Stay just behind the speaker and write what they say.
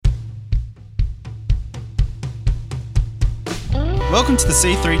Welcome to the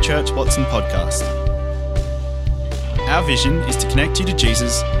C3 Church Watson podcast. Our vision is to connect you to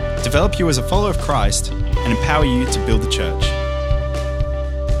Jesus, develop you as a follower of Christ, and empower you to build the church.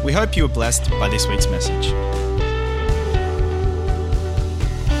 We hope you are blessed by this week's message.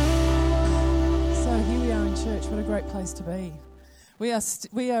 So here we are in church. What a great place to be. We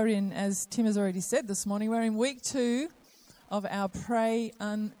are in, as Tim has already said this morning, we're in week 2 of our Pray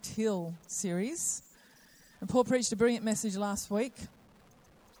Until series. And Paul preached a brilliant message last week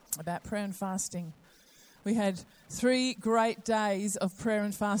about prayer and fasting. We had 3 great days of prayer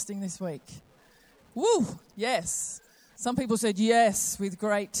and fasting this week. Woo! Yes. Some people said yes with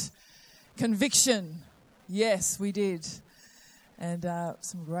great conviction. Yes, we did. And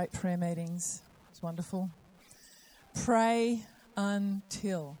some great prayer meetings. It was wonderful. Pray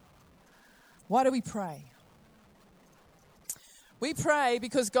until. Why do we pray? We pray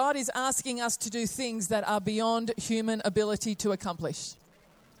because God is asking us to do things that are beyond human ability to accomplish.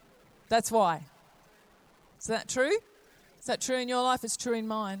 That's why. Is that true? Is that true in your life? It's true in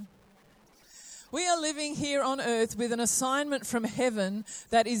mine. We are living here on earth with an assignment from heaven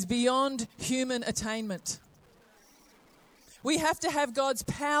that is beyond human attainment. We have to have God's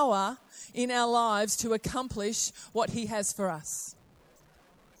power in our lives to accomplish what He has for us.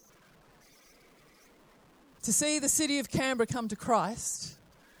 To see the city of Canberra come to Christ,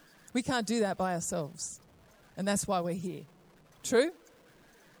 we can't do that by ourselves. And that's why we're here. True?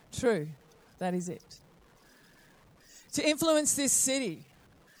 True. That is it. To influence this city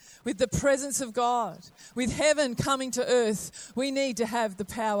with the presence of God, with heaven coming to earth, we need to have the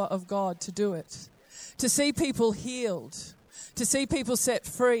power of God to do it. To see people healed, to see people set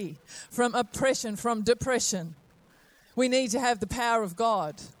free from oppression, from depression, we need to have the power of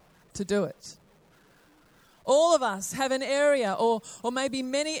God to do it. All of us have an area or maybe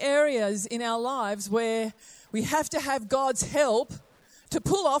many areas in our lives where we have to have God's help to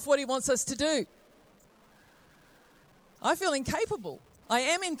pull off what He wants us to do. I feel incapable. I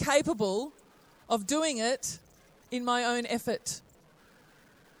am incapable of doing it in my own effort.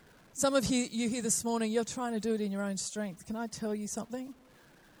 Some of you here this morning, you're trying to do it in your own strength. Can I tell you something?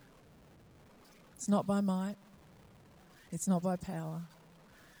 It's not by might. It's not by power.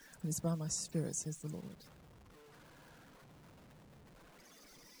 But it's by my Spirit, says the Lord.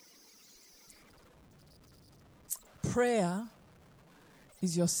 Prayer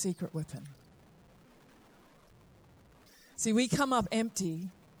is your secret weapon. See, we come up empty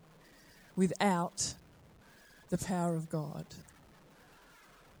without the power of God.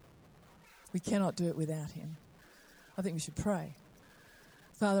 We cannot do it without Him. I think we should pray.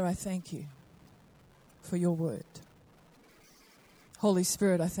 Father, I thank You for Your word. Holy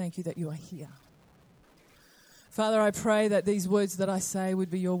Spirit, I thank You that You are here. Father, I pray that these words that I say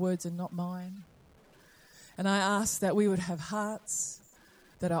would be Your words and not mine. And I ask that we would have hearts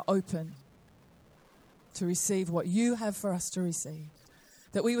that are open to receive what You have for us to receive.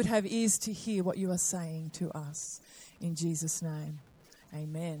 That we would have ears to hear what You are saying to us. In Jesus' name,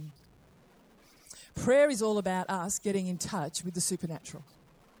 amen. Prayer is all about us getting in touch with the supernatural.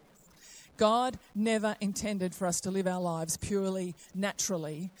 God never intended for us to live our lives purely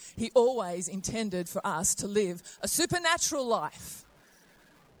naturally. He always intended for us to live a supernatural life.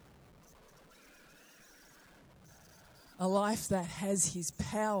 A life that has His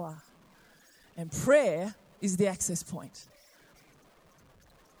power. And prayer is the access point.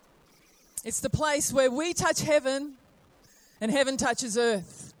 It's the place where we touch heaven and heaven touches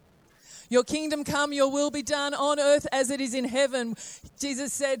earth. Your kingdom come, Your will be done on earth as it is in heaven.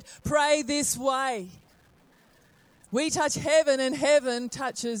 Jesus said, pray this way. We touch heaven and heaven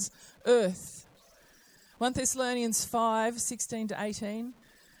touches earth. 1 Thessalonians 5:16-18,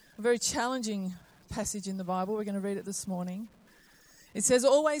 a very challenging passage in the Bible. We're going to read it this morning. It says,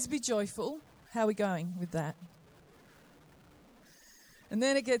 always be joyful. How are we going with that? And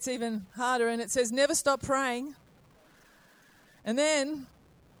then it gets even harder and it says, never stop praying. And then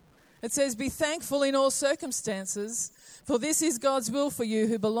it says, be thankful in all circumstances, for this is God's will for you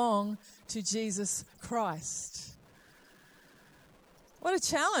who belong to Jesus Christ. What a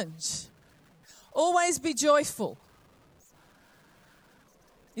challenge. Always be joyful.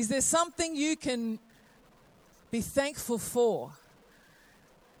 Is there something you can be thankful for?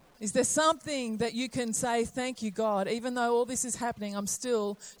 Is there something that you can say, thank You, God, even though all this is happening, I'm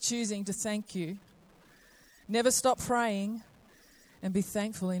still choosing to thank You. Never stop praying and be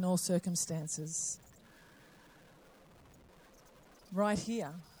thankful in all circumstances. Right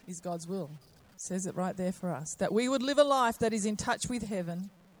here is God's will. It says it right there for us. That we would live a life that is in touch with heaven.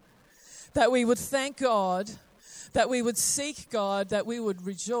 That we would thank God. That we would seek God. That we would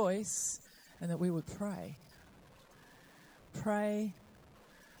rejoice. And that we would pray. Pray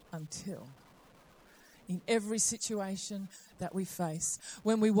until. In every situation that we face.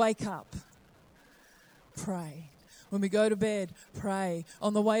 When we wake up, pray. When we go to bed, pray.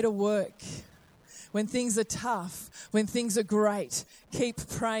 On the way to work, when things are tough, when things are great, keep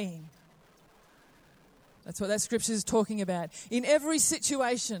praying. That's what that scripture is talking about. In every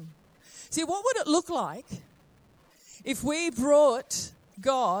situation. See, what would it look like if we brought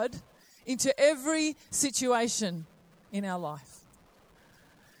God into every situation in our life?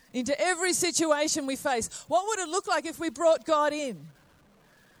 Into every situation we face. What would it look like if we brought God in?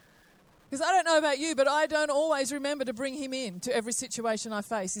 Because I don't know about you, but I don't always remember to bring him in to every situation I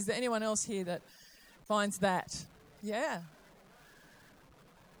face. Is there anyone else here that finds that? Yeah.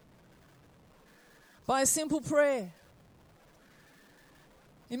 By a simple prayer.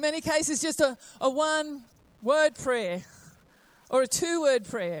 In many cases, just a one-word prayer or a two-word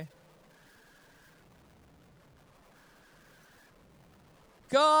prayer.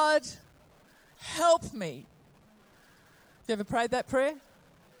 God, help me. Have you ever prayed that prayer?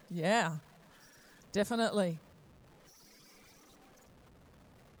 Yeah, definitely.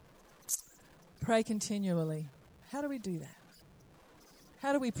 Pray continually. How do we do that?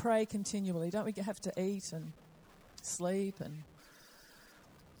 How do we pray continually? Don't we have to eat and sleep and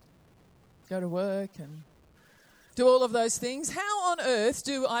go to work and do all of those things? How on earth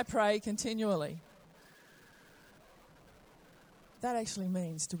do I pray continually? That actually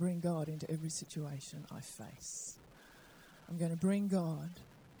means to bring God into every situation I face. I'm going to bring God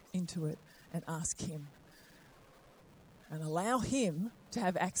into it and ask him and allow him to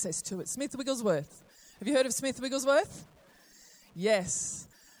have access to it. Smith Wigglesworth. Have you heard of Smith Wigglesworth? Yes.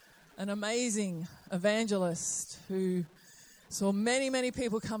 An amazing evangelist who saw many, many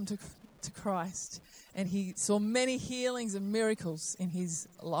people come to Christ, and he saw many healings and miracles in his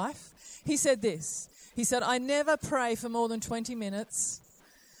life. He said this. He said, I never pray for more than 20 minutes,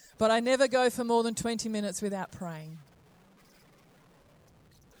 but I never go for more than 20 minutes without praying.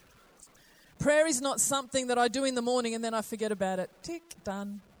 Prayer is not something that I do in the morning and then I forget about it. Tick,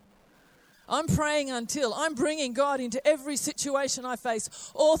 done. I'm praying until I'm bringing God into every situation I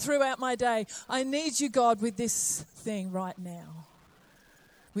face all throughout my day. I need you, God, with this thing right now,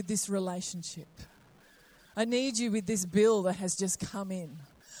 with this relationship. I need you with this bill that has just come in.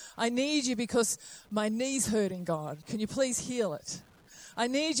 I need you because my knee's hurting, God. Can you please heal it? I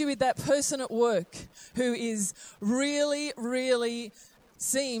need you with that person at work who is really, really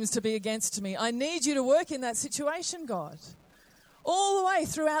seems to be against me. I need you to work in that situation, God. All the way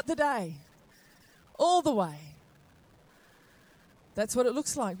throughout the day. All the way. That's what it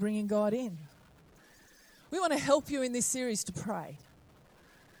looks like, bringing God in. We want to help you in this series to pray.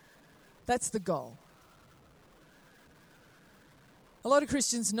 That's the goal. A lot of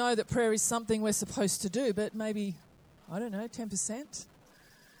Christians know that prayer is something we're supposed to do, but maybe, 10%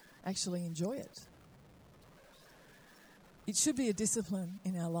 actually enjoy it. It should be a discipline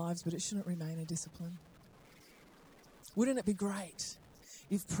in our lives, but it shouldn't remain a discipline. Wouldn't it be great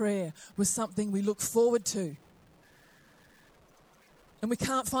if prayer was something we look forward to and we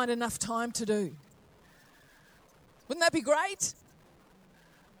can't find enough time to do? Wouldn't that be great?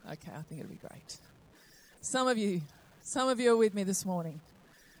 Okay, I think it'll be great. Some of you are with me this morning.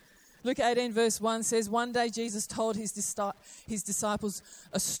 Luke 18 verse 1 says, one day Jesus told his disciples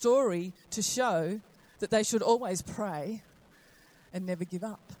a story to show that they should always pray and never give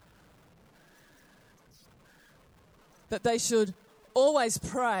up. That they should always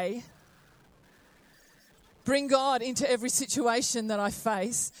pray, bring God into every situation that I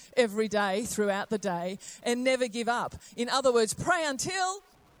face every day throughout the day and never give up. In other words, pray until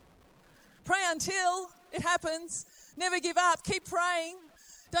it happens. Never give up. Keep praying.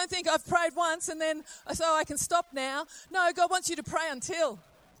 Don't think I've prayed once and then so I can stop now. No, God wants you to pray until.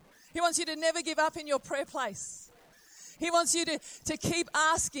 He wants you to never give up in your prayer place. He wants you to keep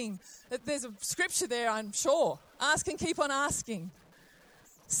asking. There's a scripture there, I'm sure. Ask and keep on asking.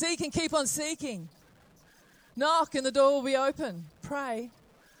 Seek and keep on seeking. Knock and the door will be open. Pray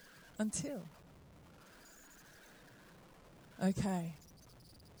until. Okay.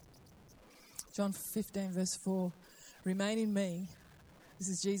 John 15 verse 4. Remain in me. This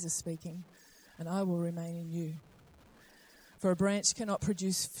is Jesus speaking. And I will remain in you. For a branch cannot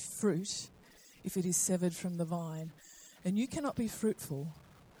produce fruit if it is severed from the vine. And you cannot be fruitful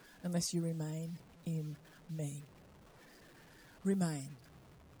unless you remain in me. Remain.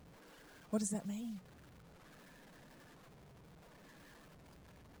 What does that mean?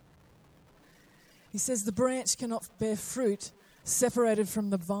 He says the branch cannot bear fruit separated from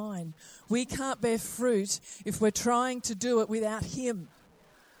the vine. We can't bear fruit if we're trying to do it without him.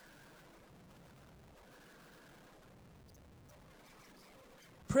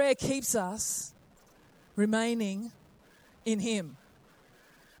 Prayer keeps us remaining in Him.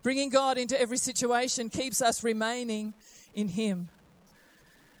 Bringing God into every situation keeps us remaining in Him.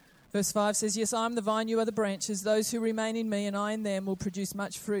 Verse 5 says, yes, I am the vine, you are the branches. Those who remain in me and I in them will produce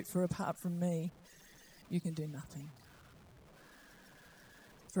much fruit, for apart from me, you can do nothing.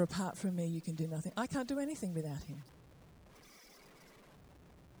 For apart from me, you can do nothing. I can't do anything without Him.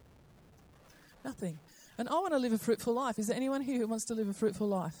 Nothing. And I want to live a fruitful life. Is there anyone here who wants to live a fruitful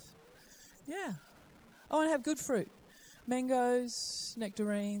life? Yeah. I want to have good fruit. Mangoes,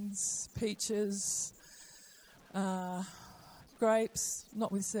 nectarines, peaches, grapes,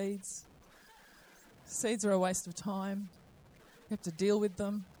 not with seeds. Seeds are a waste of time. You have to deal with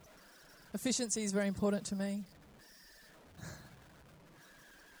them. Efficiency is very important to me.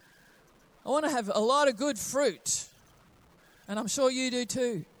 I want to have a lot of good fruit. And I'm sure you do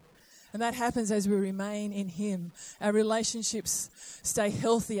too. And that happens as we remain in Him. Our relationships stay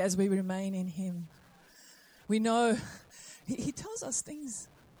healthy as we remain in Him. We know He tells us things.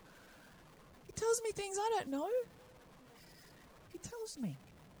 He tells me things I don't know. He tells me,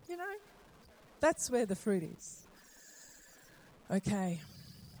 you know. That's where the fruit is. Okay.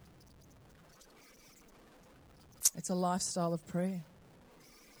 It's a lifestyle of prayer.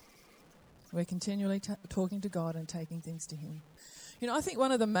 We're continually talking to God and taking things to Him. You know, I think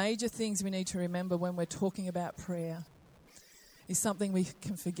one of the major things we need to remember when we're talking about prayer is something we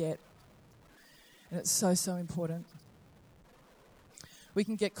can forget. And it's so, so important. We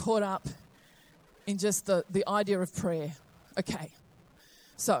can get caught up in just the idea of prayer. Okay,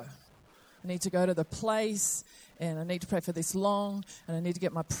 so I need to go to the place and I need to pray for this long and I need to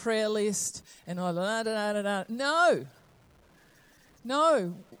get my prayer list and all that. No.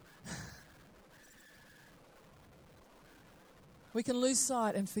 We can lose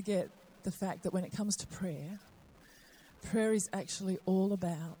sight and forget the fact that when it comes to prayer, prayer is actually all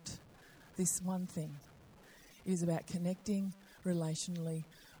about this one thing. It is about connecting relationally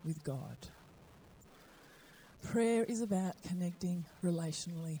with God. Prayer is about connecting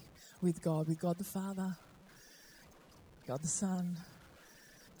relationally with God the Father, God the Son,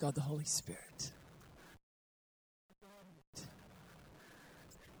 God the Holy Spirit.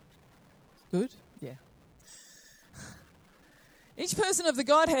 Good? Yeah. Each person of the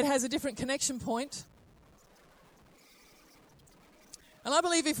Godhead has a different connection point. And I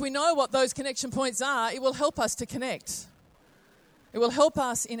believe if we know what those connection points are, it will help us to connect. It will help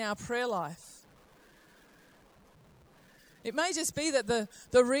us in our prayer life. It may just be that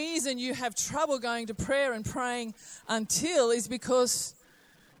the reason you have trouble going to prayer and praying until is because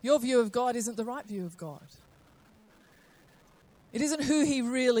your view of God isn't the right view of God. It isn't who He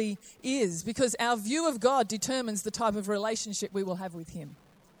really is, because our view of God determines the type of relationship we will have with Him.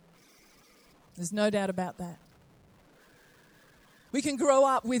 There's no doubt about that. We can grow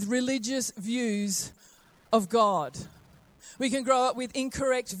up with religious views of God. We can grow up with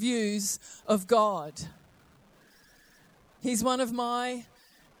incorrect views of God. He's one of my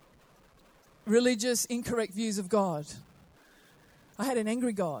religious, incorrect views of God. I had an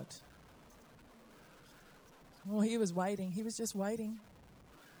angry God. Well, He was waiting. He was just waiting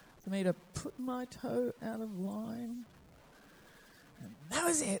for me to put my toe out of line. And that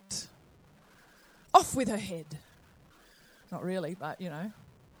was it. Off with her head. Not really, but, you know.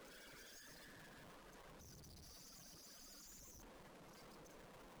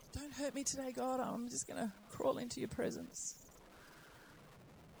 Don't hurt me today, God. I'm just going to crawl into your presence.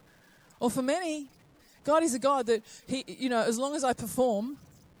 Or for many, God is a God that He, you know, as long as I perform,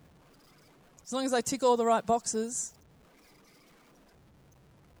 as long as I tick all the right boxes,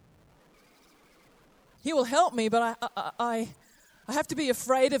 He will help me, but I have to be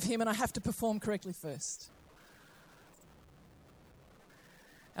afraid of Him and I have to perform correctly first.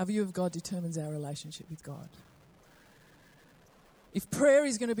 Our view of God determines our relationship with God. If prayer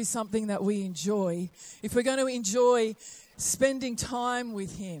is going to be something that we enjoy, if we're going to enjoy spending time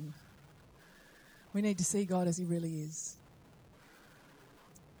with Him, we need to see God as He really is.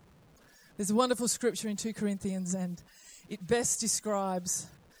 There's a wonderful scripture in 2 Corinthians, and it best describes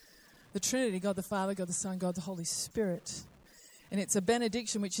the Trinity, God the Father, God the Son, God the Holy Spirit. And it's a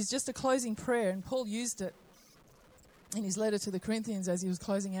benediction, which is just a closing prayer, and Paul used it in his letter to the Corinthians as he was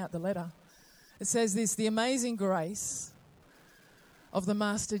closing out the letter. It says this: the amazing grace of the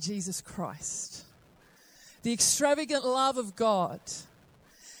Master Jesus Christ, the extravagant love of God,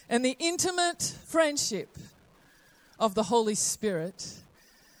 and the intimate friendship of the Holy Spirit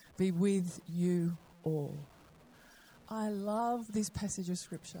be with you all. I love this passage of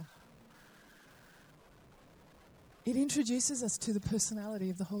Scripture. It introduces us to the personality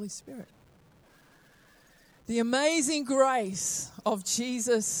of the Holy Spirit. The amazing grace of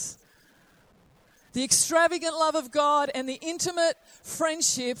Jesus, the extravagant love of God, and the intimate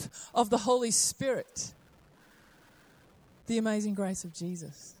friendship of the Holy Spirit. The amazing grace of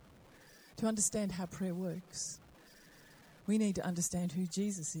Jesus. To understand how prayer works, we need to understand who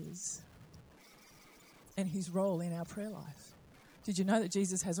Jesus is and his role in our prayer life. Did you know that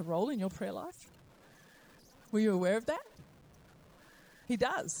Jesus has a role in your prayer life? Were you aware of that? He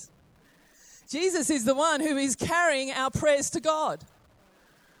does. Jesus is the one who is carrying our prayers to God. It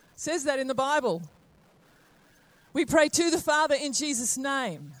says that in the Bible. We pray to the Father in Jesus'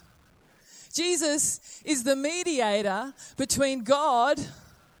 name. Jesus is the mediator between God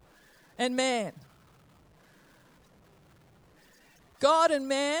and man. God and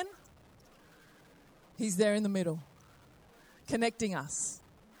man, he's there in the middle, connecting us.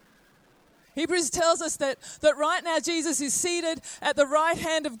 Hebrews tells us that right now Jesus is seated at the right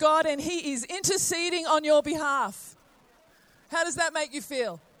hand of God and he is interceding on your behalf. How does that make you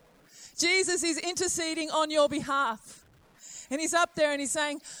feel? Jesus is interceding on your behalf. And he's up there and he's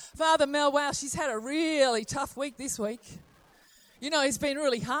saying, Father Mel, wow, she's had a really tough week this week. You know, it's been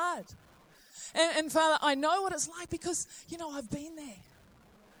really hard. And Father, I know what it's like because, you know, I've been there.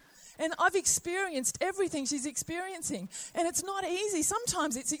 And I've experienced everything she's experiencing. And it's not easy.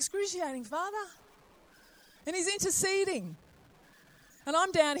 Sometimes it's excruciating, Father. And he's interceding. And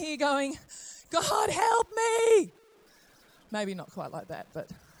I'm down here going, God, help me. Maybe not quite like that, but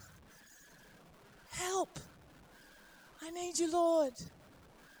help. I need you, Lord.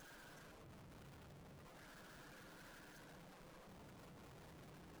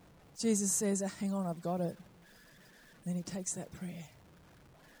 Jesus says, hang on, I've got it. Then he takes that prayer.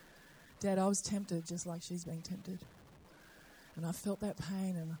 Dad, I was tempted just like she's being tempted. And I felt that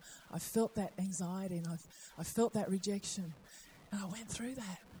pain and I felt that anxiety and I felt that rejection. And I went through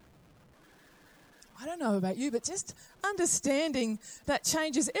that. I don't know about you, but just understanding that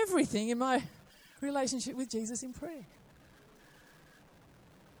changes everything in my relationship with Jesus in prayer.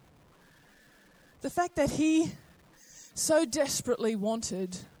 The fact that he so desperately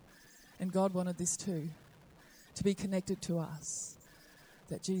wanted, and God wanted this too, to be connected to us,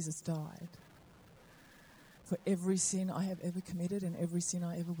 that Jesus died for every sin I have ever committed and every sin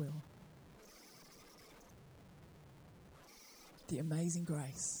I ever will. The amazing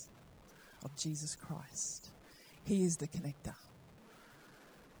grace of Jesus Christ. He is the connector.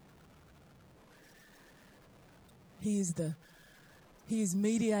 He is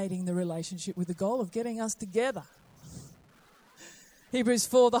mediating the relationship with the goal of getting us together. Hebrews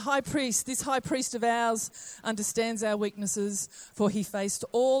 4, the high priest, this high priest of ours understands our weaknesses, for he faced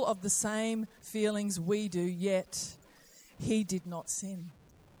all of the same feelings we do, yet he did not sin.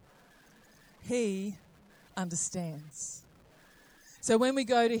 He understands. So when we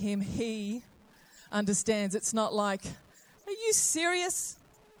go to him, he understands. It's not like, are you serious?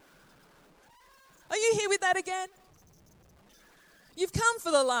 Are you here with that again? You've come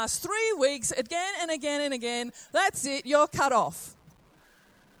for the last 3 weeks again and again and again. That's it, you're cut off.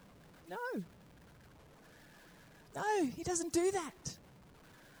 No, he doesn't do that.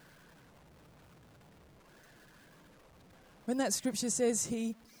 When that scripture says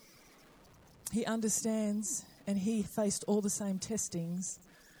he understands and he faced all the same testings,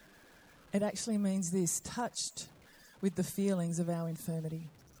 it actually means this: touched with the feelings of our infirmity.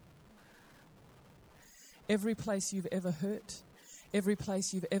 Every place you've ever hurt, every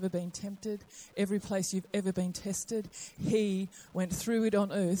place you've ever been tempted, every place you've ever been tested, he went through it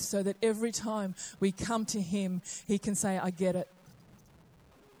on earth so that every time we come to him, he can say, I get it.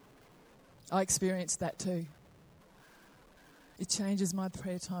 I experienced that too. It changes my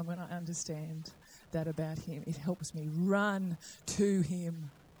prayer time when I understand that about him. It helps me run to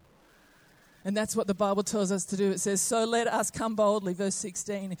him. And that's what the Bible tells us to do. It says, so let us come boldly, verse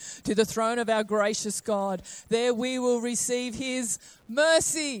 16, to the throne of our gracious God. There we will receive his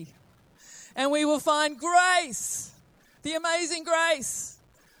mercy. And we will find grace, the amazing grace,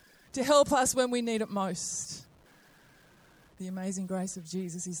 to help us when we need it most. The amazing grace of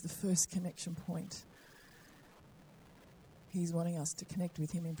Jesus is the first connection point. He's wanting us to connect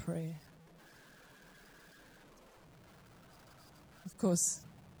with him in prayer. Of course,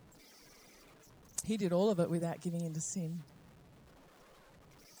 he did all of it without giving in to sin.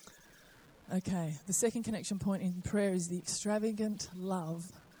 Okay, the second connection point in prayer is the extravagant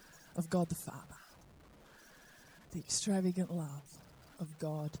love of God the Father. The extravagant love of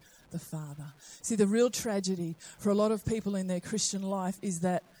God the Father. See, the real tragedy for a lot of people in their Christian life is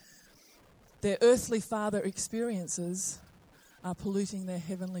that their earthly father experiences are polluting their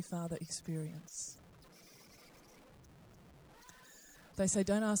heavenly Father experience. They say,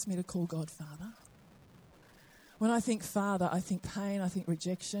 don't ask me to call God Father. When I think Father, I think pain, I think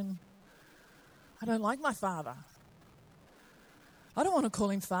rejection. I don't like my Father. I don't want to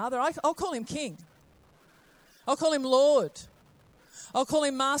call him Father. I'll call him King. I'll call him Lord. I'll call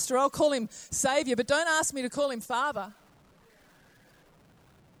him Master. I'll call him Saviour. But don't ask me to call him Father.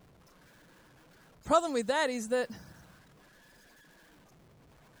 Problem with that is that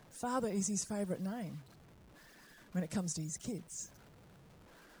Father is his favourite name when it comes to his kids.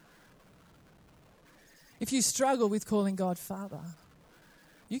 If you struggle with calling God Father,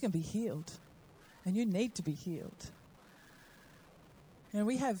 you can be healed, and you need to be healed. And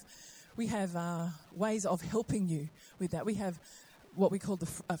we have ways of helping you with that. We have what we call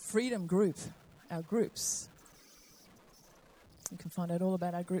a freedom group, our groups. You can find out all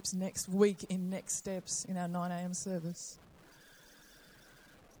about our groups next week in Next Steps in our 9 a.m. service,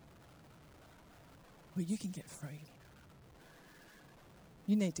 where you can get free.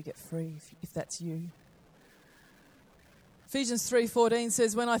 You need to get free if that's you. Ephesians 3:14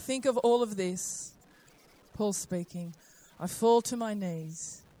 says, when I think of all of this, Paul's speaking, I fall to my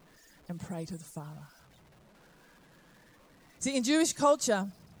knees and pray to the Father. See, in Jewish culture,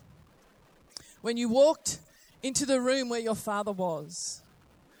 when you walked into the room where your father was,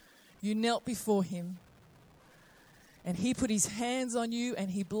 you knelt before him, and he put his hands on you,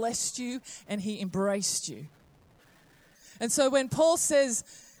 and he blessed you, and he embraced you. And so when Paul says,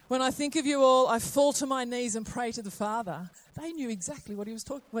 when I think of you all, I fall to my knees and pray to the Father, they knew exactly what he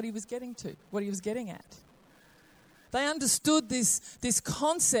was getting at. They understood this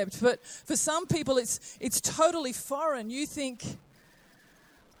concept, but for some people it's totally foreign. You think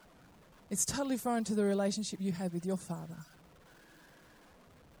it's totally foreign to the relationship you have with your Father.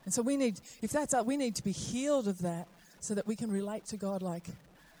 And so we need to be healed of that so that we can relate to God like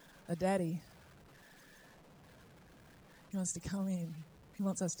a daddy. He wants to come in. He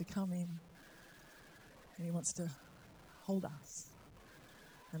wants us to come in. And he wants to hold us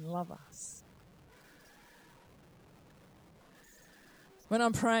and love us. When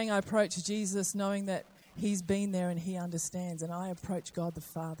I'm praying, I approach Jesus knowing that he's been there and he understands. And I approach God the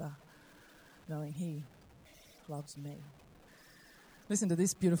Father knowing he loves me. Listen to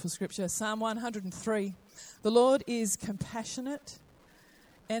this beautiful scripture. Psalm 103. The Lord is compassionate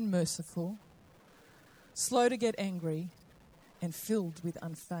and merciful, slow to get angry, and filled with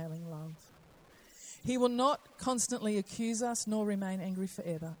unfailing love. He will not constantly accuse us nor remain angry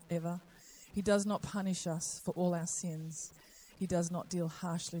forever, ever. He does not punish us for all our sins. He does not deal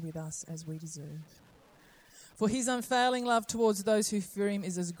harshly with us as we deserve. For his unfailing love towards those who fear him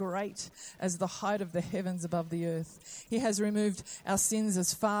is as great as the height of the heavens above the earth. He has removed our sins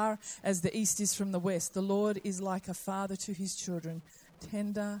as far as the east is from the west. The Lord is like a father to his children,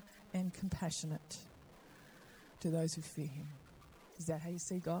 tender and compassionate to those who fear him. Is that how you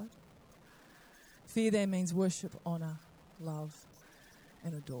see God? Fear there means worship, honour, love,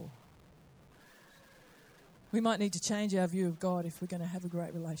 and adore. We might need to change our view of God if we're going to have a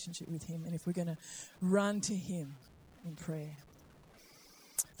great relationship with him and if we're going to run to him in prayer.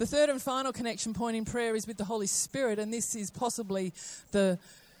 The third and final connection point in prayer is with the Holy Spirit, and this is possibly the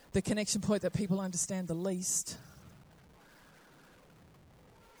connection point that people understand the least.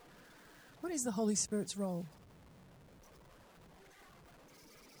 What is the Holy Spirit's role?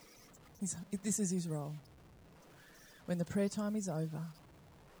 This is his role. When the prayer time is over,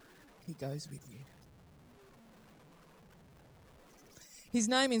 he goes with you. His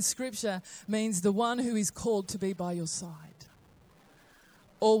name in Scripture means the one who is called to be by your side.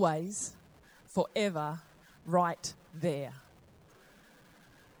 Always, forever, right there.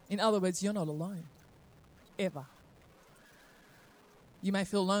 In other words, you're not alone. Ever. You may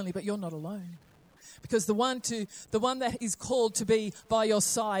feel lonely, but you're not alone. Because the one that is called to be by your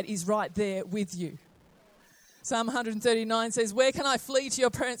side is right there with you. Psalm 139 says, "Where can I flee to your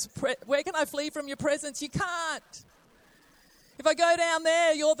presence? Where can I flee from your presence? You can't. If I go down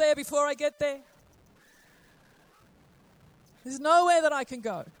there, you're there before I get there. There's nowhere that I can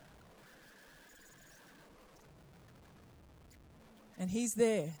go." And he's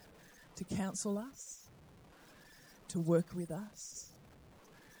there to counsel us, to work with us,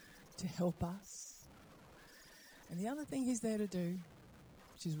 to help us. And the other thing he's there to do,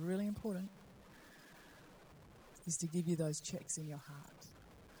 which is really important, is to give you those checks in your heart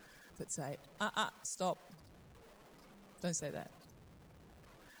that say, stop. Don't say that.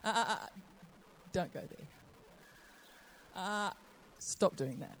 Don't go there. Stop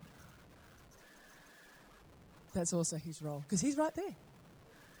doing that. That's also his role, because he's right there.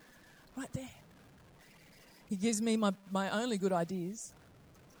 Right there. He gives me my only good ideas.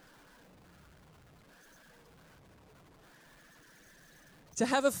 To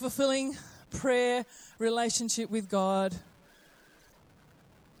have a fulfilling, prayer, relationship with God,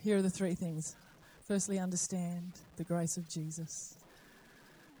 here are the three things. Firstly, understand the grace of Jesus.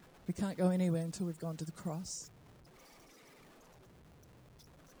 We can't go anywhere until we've gone to the cross.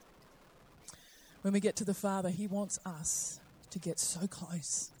 When we get to the Father, he wants us to get so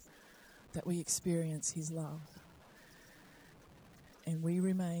close that we experience his love. And we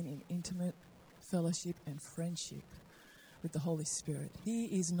remain in intimate fellowship and friendship with the Holy Spirit. He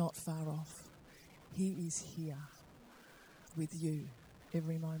is not far off. He is here with you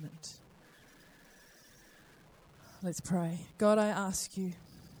every moment. Let's pray. God, I ask you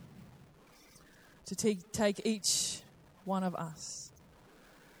to take each one of us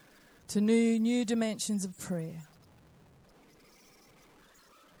to new dimensions of prayer.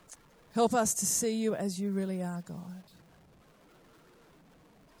 Help us to see you as you really are, God.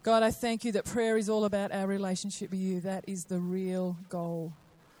 God, I thank you that prayer is all about our relationship with you. That is the real goal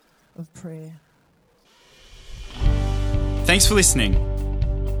of prayer. Thanks for listening.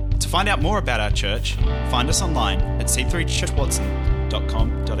 To find out more about our church, find us online at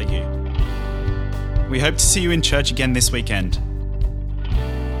c3churchwatson.com.au. We hope to see you in church again this weekend.